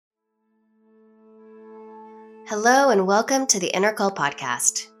Hello, and welcome to the Inner Call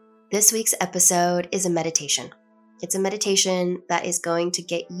podcast. This week's episode is a meditation. It's a meditation that is going to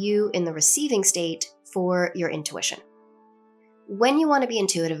get you in the receiving state for your intuition. When you want to be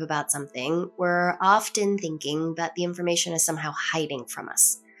intuitive about something, we're often thinking that the information is somehow hiding from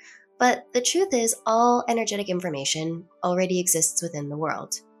us. But the truth is, all energetic information already exists within the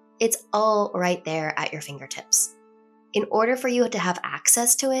world. It's all right there at your fingertips. In order for you to have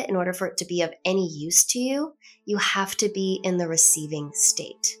access to it, in order for it to be of any use to you, you have to be in the receiving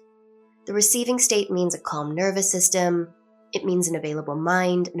state. The receiving state means a calm nervous system. It means an available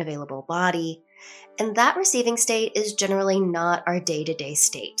mind, an available body. And that receiving state is generally not our day-to-day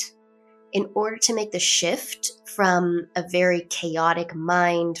state. In order to make the shift from a very chaotic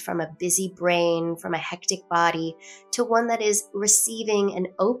mind, from a busy brain, from a hectic body, to one that is receiving and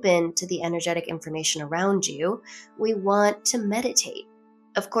open to the energetic information around you, we want to meditate.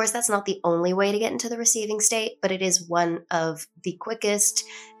 Of course, that's not the only way to get into the receiving state, but it is one of the quickest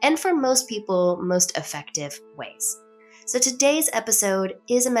and, for most people, most effective ways. So today's episode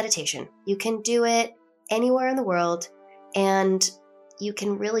is a meditation. You can do it anywhere in the world, and you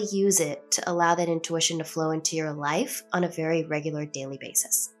can really use it to allow that intuition to flow into your life on a very regular daily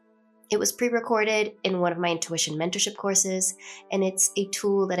basis. It was pre-recorded in one of my intuition mentorship courses, and it's a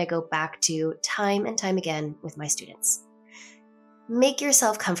tool that I go back to time and time again with my students. Make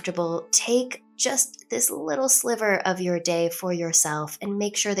yourself comfortable. Take just this little sliver of your day for yourself and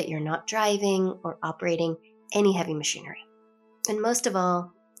make sure that you're not driving or operating any heavy machinery. And most of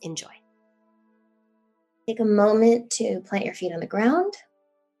all, enjoy. Take a moment to plant your feet on the ground.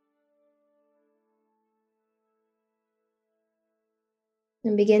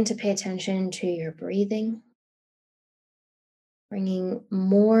 And begin to pay attention to your breathing, bringing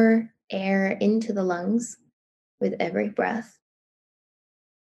more air into the lungs with every breath.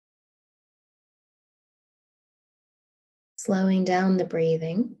 Slowing down the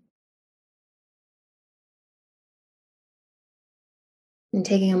breathing. And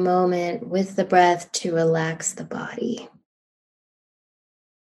taking a moment with the breath to relax the body.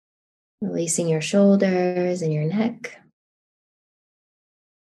 Releasing your shoulders and your neck.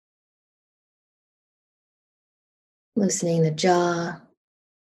 Loosening the jaw.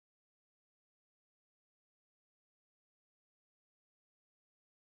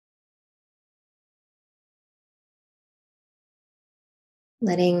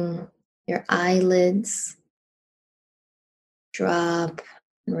 Letting your eyelids drop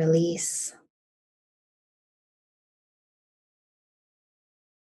and release.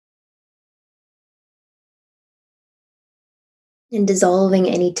 And dissolving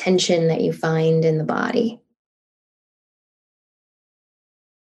any tension that you find in the body.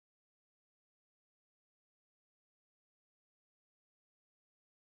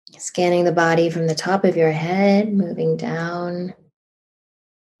 Scanning the body from the top of your head, moving down,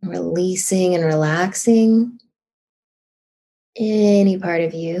 releasing and relaxing any part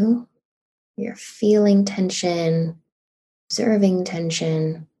of you. You're feeling tension, observing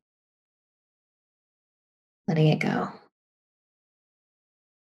tension, letting it go.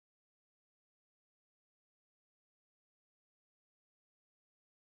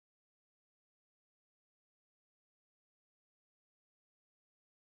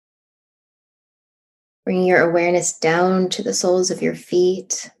 Bringing your awareness down to the soles of your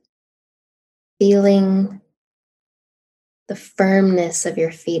feet, feeling the firmness of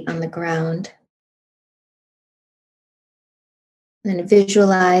your feet on the ground. And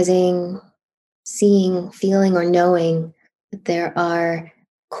visualizing, seeing, feeling, or knowing that there are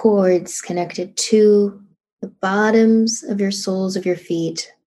cords connected to the bottoms of your soles of your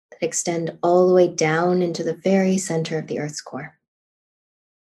feet that extend all the way down into the very center of the Earth's core.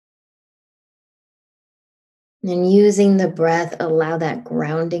 And using the breath, allow that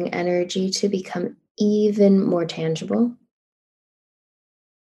grounding energy to become even more tangible.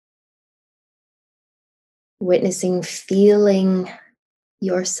 Witnessing, feeling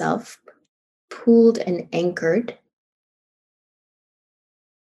yourself pulled and anchored.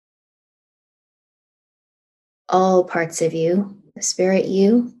 All parts of you, the spirit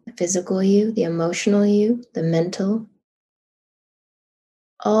you, the physical you, the emotional you, the mental,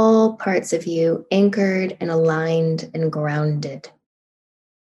 all parts of you anchored and aligned and grounded.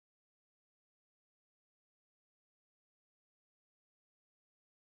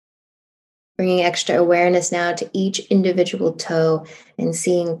 Bringing extra awareness now to each individual toe and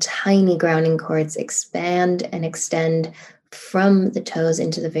seeing tiny grounding cords expand and extend from the toes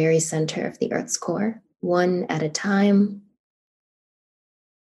into the very center of the Earth's core, one at a time.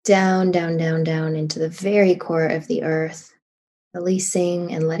 Down, down, down, down into the very core of the Earth,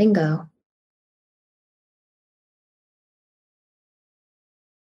 releasing and letting go.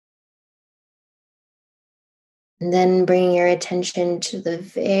 And then bringing your attention to the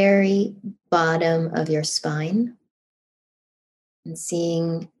very bottom of your spine and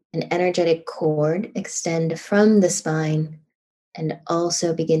seeing an energetic cord extend from the spine and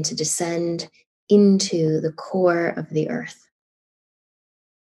also begin to descend into the core of the earth.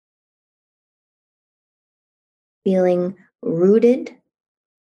 Feeling rooted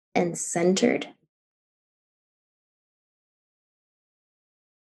and centered.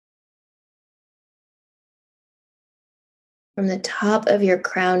 From the top of your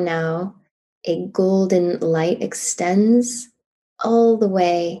crown now, a golden light extends all the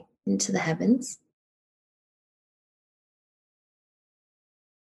way into the heavens.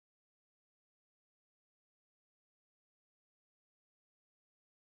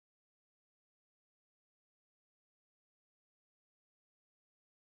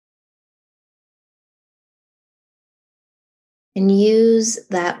 And use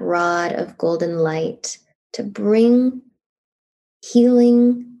that rod of golden light to bring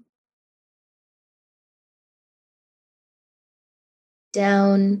healing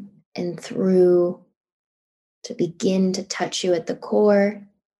down and through, to begin to touch you at the core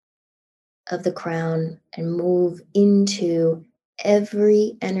of the crown and move into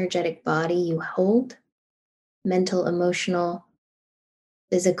every energetic body you hold, mental, emotional,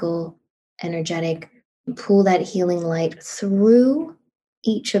 physical, energetic. Pull that healing light through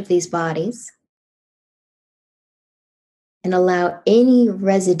each of these bodies and allow any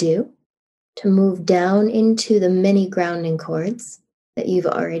residue to move down into the many grounding cords that you've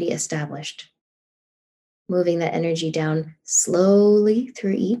already established. Moving that energy down slowly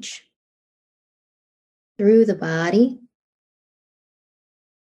through each, through the body,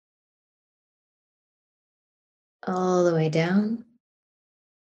 all the way down,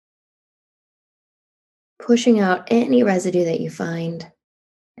 pushing out any residue that you find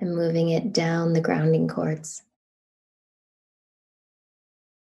and moving it down the grounding cords.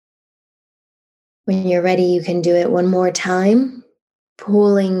 When you're ready, you can do it one more time,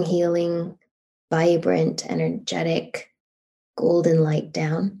 pulling healing, vibrant, energetic, golden light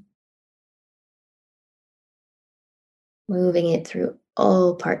down, moving it through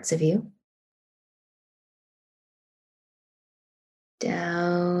all parts of you,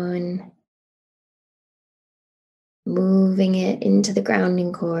 down, moving it into the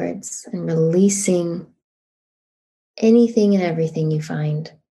grounding cords and releasing anything and everything you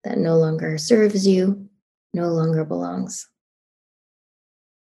find that no longer serves you, no longer belongs.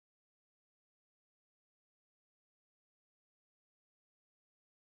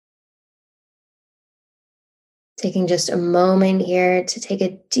 Taking just a moment here to take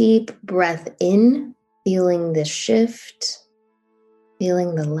a deep breath in, feeling the shift,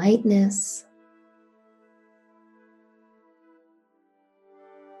 feeling the lightness.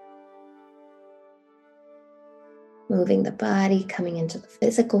 Moving the body, coming into the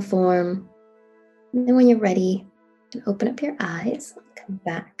physical form. And then when you're ready, you can open up your eyes and come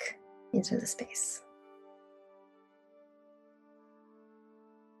back into the space.